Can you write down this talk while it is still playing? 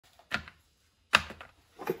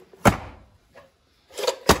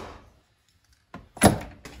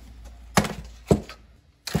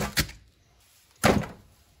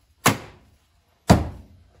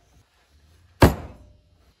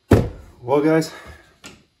Well guys,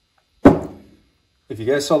 if you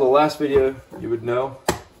guys saw the last video, you would know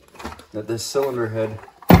that this cylinder head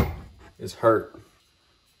is hurt.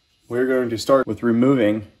 We're going to start with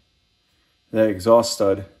removing that exhaust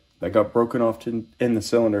stud that got broken off in the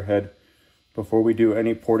cylinder head before we do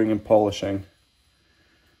any porting and polishing,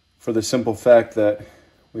 for the simple fact that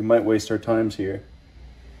we might waste our times here.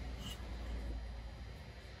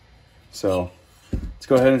 So let's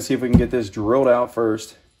go ahead and see if we can get this drilled out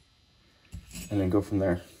first and then go from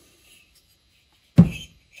there.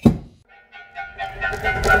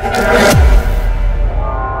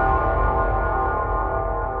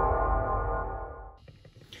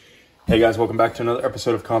 Hey guys, welcome back to another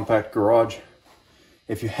episode of Compact Garage.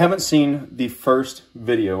 If you haven't seen the first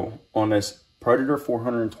video on this Predator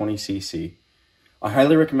 420cc, I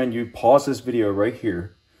highly recommend you pause this video right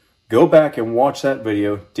here, go back and watch that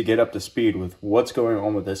video to get up to speed with what's going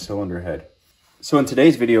on with this cylinder head. So in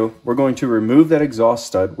today's video, we're going to remove that exhaust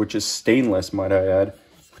stud, which is stainless, might I add,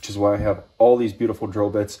 which is why I have all these beautiful drill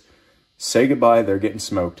bits. Say goodbye, they're getting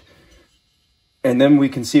smoked. And then we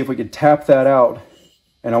can see if we can tap that out.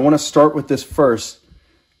 And I want to start with this first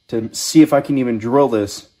to see if I can even drill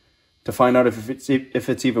this to find out if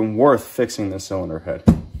it's even worth fixing this cylinder head.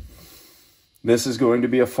 This is going to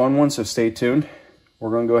be a fun one, so stay tuned. We're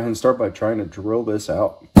going to go ahead and start by trying to drill this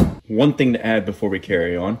out. One thing to add before we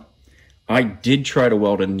carry on. I did try to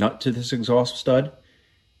weld a nut to this exhaust stud.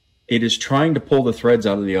 It is trying to pull the threads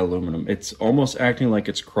out of the aluminum. It's almost acting like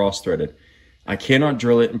it's cross-threaded. I cannot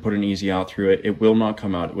drill it and put an easy out through it. It will not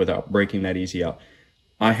come out without breaking that easy out.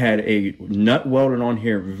 I had a nut welded on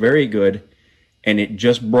here very good, and it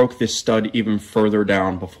just broke this stud even further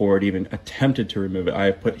down before it even attempted to remove it.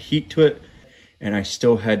 I put heat to it, and I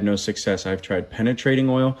still had no success. I've tried penetrating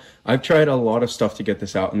oil. I've tried a lot of stuff to get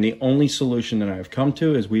this out, and the only solution that I've come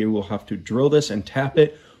to is we will have to drill this and tap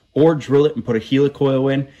it, or drill it and put a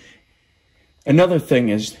helicoil in. Another thing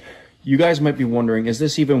is, you guys might be wondering, is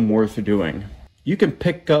this even worth doing? You can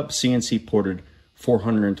pick up CNC ported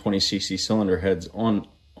 420cc cylinder heads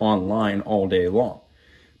online all day long,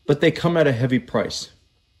 but they come at a heavy price.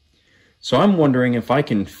 So I'm wondering if I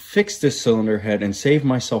can fix this cylinder head and save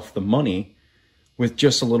myself the money with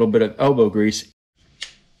just a little bit of elbow grease.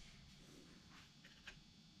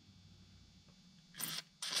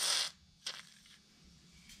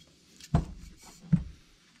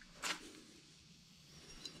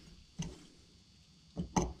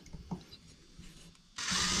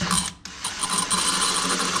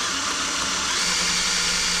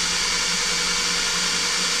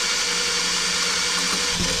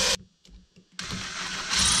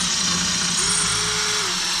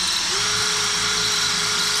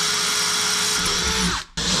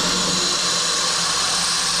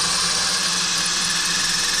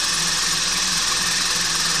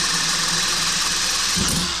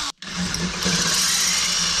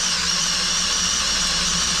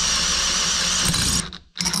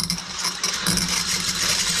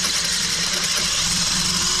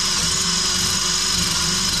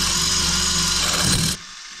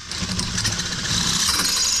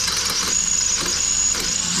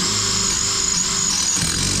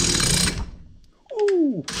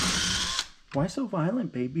 Why so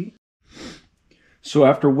violent, baby? So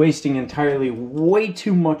after wasting entirely way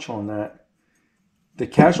too much on that, the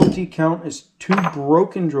casualty count is 2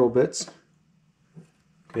 broken drill bits.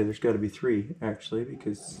 Okay, there's got to be 3 actually,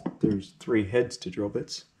 because there's 3 heads to drill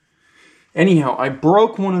bits. Anyhow, I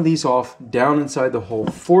broke one of these off down inside the hole,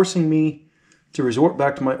 forcing me to resort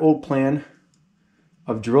back to my old plan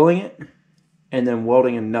of drilling it and then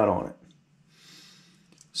welding a nut on it.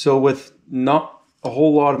 So with not a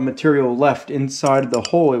whole lot of material left inside the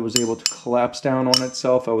hole, it was able to collapse down on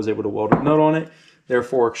itself. I was able to weld a nut on it,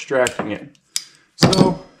 therefore extracting it.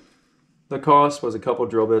 So the cost was a couple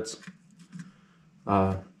drill bits.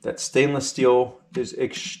 That stainless steel is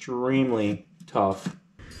extremely tough.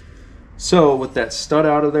 So with that stud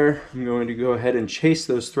out of there, I'm going to go ahead and chase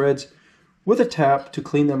those threads with a tap to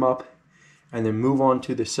clean them up, and then move on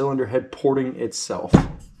to the cylinder head porting itself.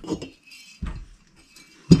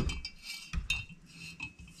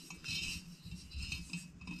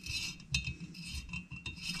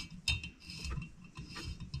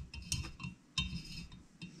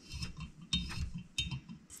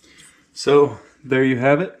 So there you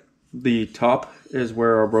have it. The top is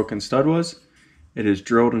where our broken stud was. It is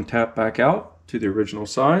drilled and tapped back out to the original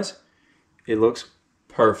size. It looks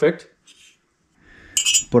perfect.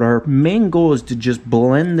 But our main goal is to just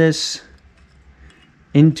blend this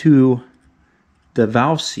into the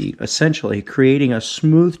valve seat, essentially creating a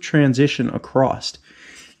smooth transition across.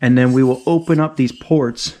 And then we will open up these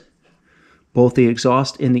ports, both the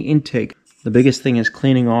exhaust and the intake, The biggest thing is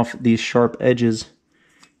cleaning off these sharp edges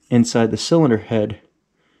inside the cylinder head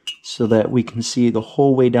so that we can see the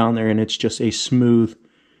whole way down there and it's just a smooth,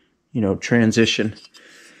 transition.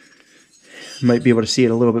 Might be able to see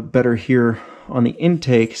it a little bit better here on the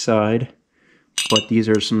intake side, but these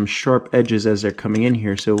are some sharp edges as they're coming in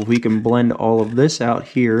here. So if we can blend all of this out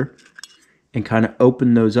here and kind of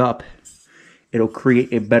open those up, it'll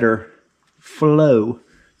create a better flow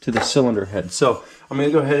to the cylinder head. So I'm going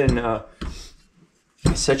to go ahead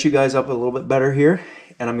and set you guys up a little bit better here,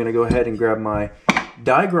 and I'm going to go ahead and grab my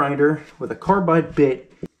die grinder with a carbide bit.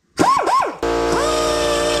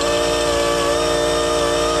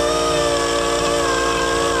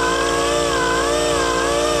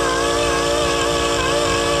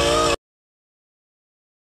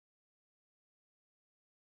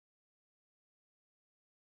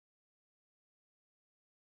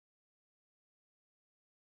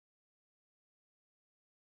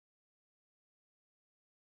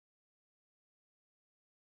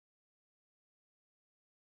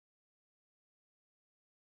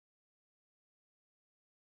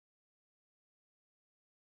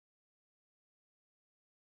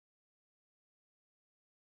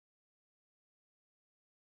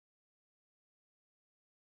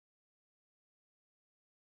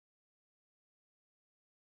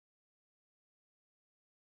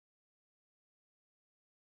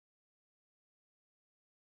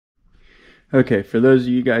 Okay, for those of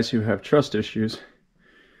you guys who have trust issues,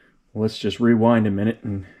 let's just rewind a minute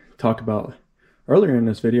and talk about, earlier in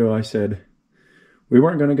this video I said we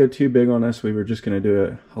weren't going to go too big on this, we were just going to do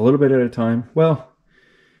it a little bit at a time. Well,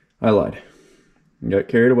 I lied. I got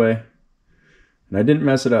carried away, and I didn't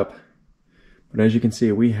mess it up. But as you can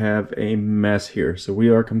see, we have a mess here, so we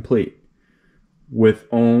are complete with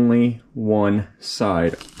only one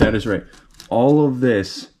side. That is right. All of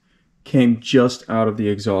this came just out of the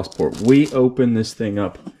exhaust port. We opened this thing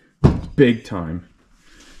up big time.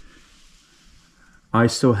 I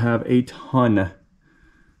still have a ton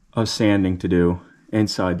of sanding to do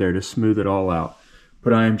inside there to smooth it all out,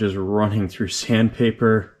 but I am just running through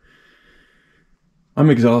sandpaper. I'm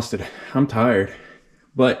exhausted. I'm tired.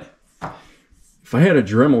 But if I had a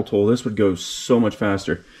Dremel tool, this would go so much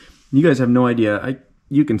faster. You guys have no idea.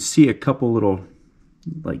 You can see a couple little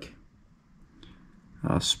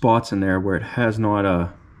spots in there where it has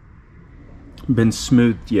not been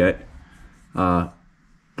smoothed yet, but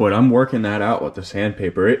I'm working that out with the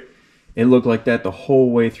sandpaper. It looked like that the whole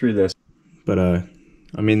way through this, but I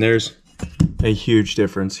mean, there's a huge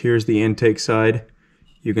difference. Here's the intake side.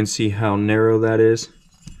 You can see how narrow that is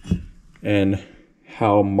and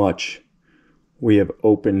how much we have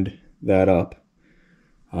opened that up.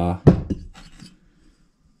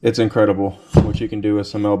 It's incredible what you can do with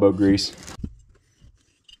some elbow grease.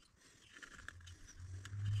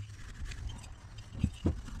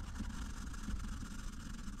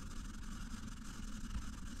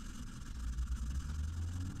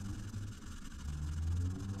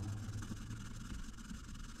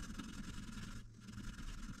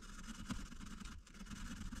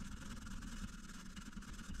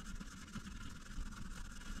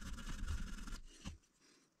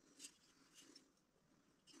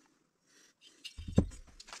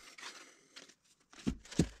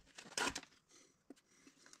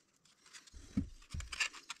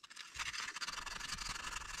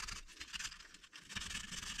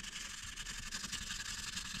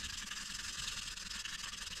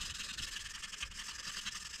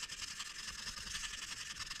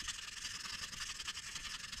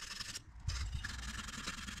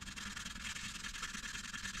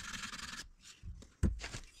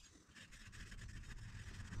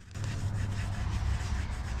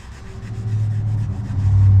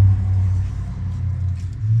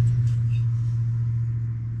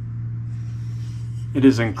 It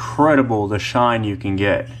is incredible the shine you can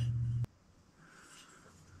get.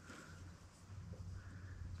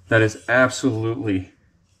 That is absolutely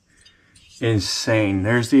insane.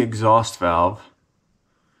 There's the exhaust valve.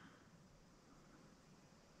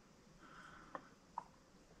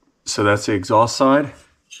 So that's the exhaust side.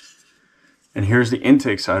 And here's the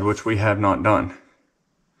intake side, which we have not done.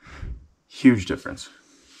 Huge difference.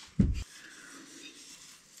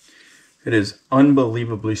 It is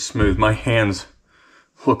unbelievably smooth. My hands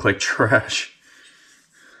look like trash.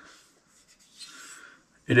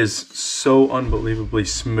 It is so unbelievably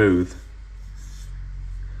smooth.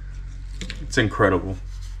 It's incredible.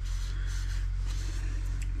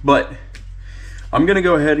 But I'm gonna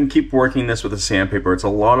go ahead and keep working this with the sandpaper. It's a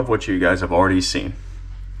lot of what you guys have already seen.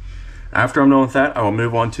 After I'm done with that, I will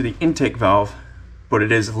move on to the intake valve, but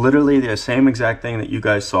it is literally the same exact thing that you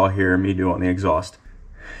guys saw here me do on the exhaust.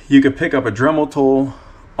 You could pick up a Dremel tool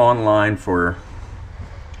online for,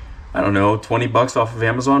 I don't know, 20 bucks off of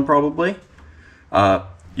Amazon probably.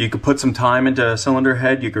 You could put some time into a cylinder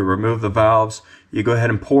head. You could remove the valves. You go ahead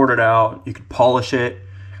and pour it out. You could polish it.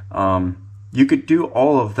 You could do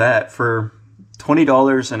all of that for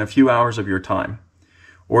 $20 and a few hours of your time.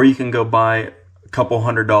 Or you can go buy a couple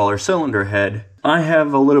 $100 cylinder head. I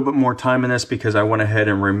have a little bit more time in this because I went ahead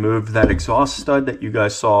and removed that exhaust stud that you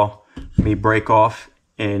guys saw me break off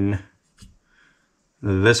in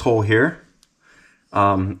this hole here.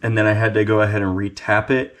 And then I had to go ahead and re-tap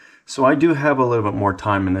it. So I do have a little bit more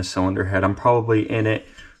time in this cylinder head. I'm probably in it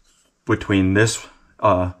between this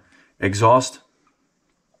exhaust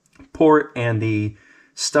port and the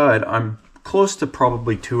stud. I'm close to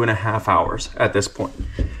probably 2.5 hours at this point.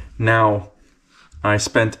 Now, I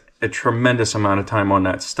spent a tremendous amount of time on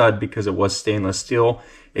that stud because it was stainless steel.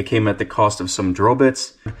 It came at the cost of some drill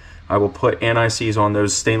bits. I will put anti-seize on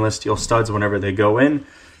those stainless steel studs whenever they go in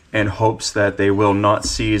hopes that they will not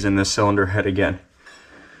seize in this cylinder head again.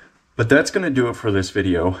 But that's going to do it for this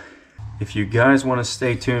video. If you guys want to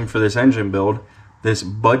stay tuned for this engine build, this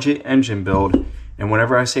budget engine build, and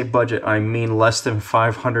whenever I say budget, I mean less than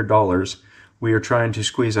 $500, we are trying to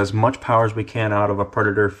squeeze as much power as we can out of a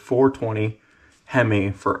Predator 420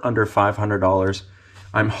 Hemi for under $500.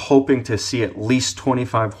 I'm hoping to see at least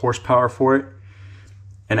 25 horsepower for it.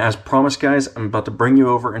 And as promised, guys, I'm about to bring you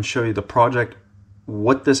over and show you the project,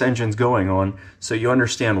 what this engine's going on, so you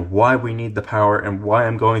understand why we need the power and why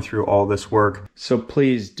I'm going through all this work. So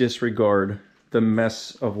please disregard the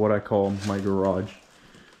mess of what I call my garage.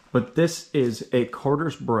 But this is a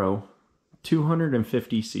Carter's Bro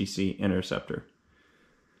 250cc Interceptor.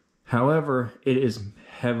 However, it is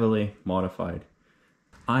heavily modified.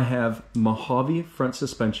 I have Mojave front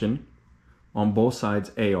suspension on both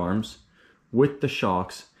sides A-arms with the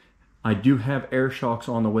shocks. I do have air shocks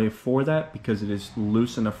on the way for that because it is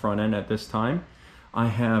loose in the front end at this time. I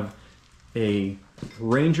have a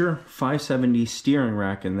Ranger 570 steering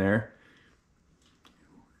rack in there.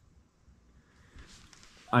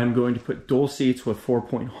 I'm going to put dual seats with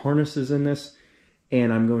 4-point harnesses in this,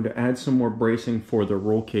 and I'm going to add some more bracing for the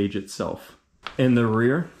roll cage itself. In the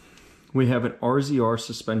rear, we have an RZR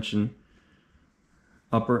suspension,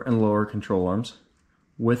 upper and lower control arms,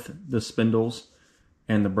 with the spindles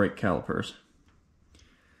and the brake calipers.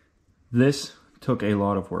 This took a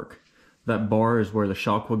lot of work. That bar is where the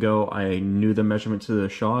shock will go. I knew the measurements of the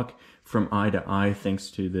shock from eye to eye thanks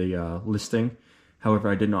to the listing. However,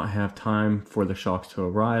 I did not have time for the shocks to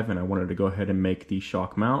arrive, and I wanted to go ahead and make the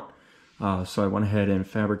shock mount. So I went ahead and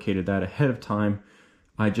fabricated that ahead of time.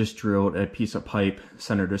 I just drilled a piece of pipe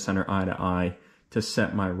center to center, eye to eye, to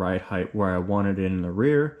set my ride height where I wanted it in the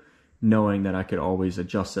rear, knowing that I could always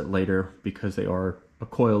adjust it later because they are a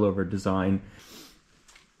coilover design.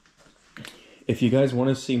 If you guys want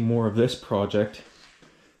to see more of this project,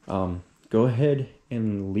 go ahead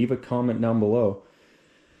and leave a comment down below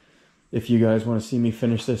if you guys want to see me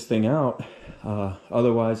finish this thing out.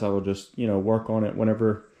 Otherwise, I will just, work on it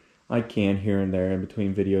whenever I can here and there in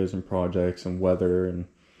between videos and projects and weather and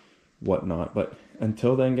whatnot. But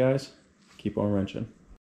until then, guys, keep on wrenching.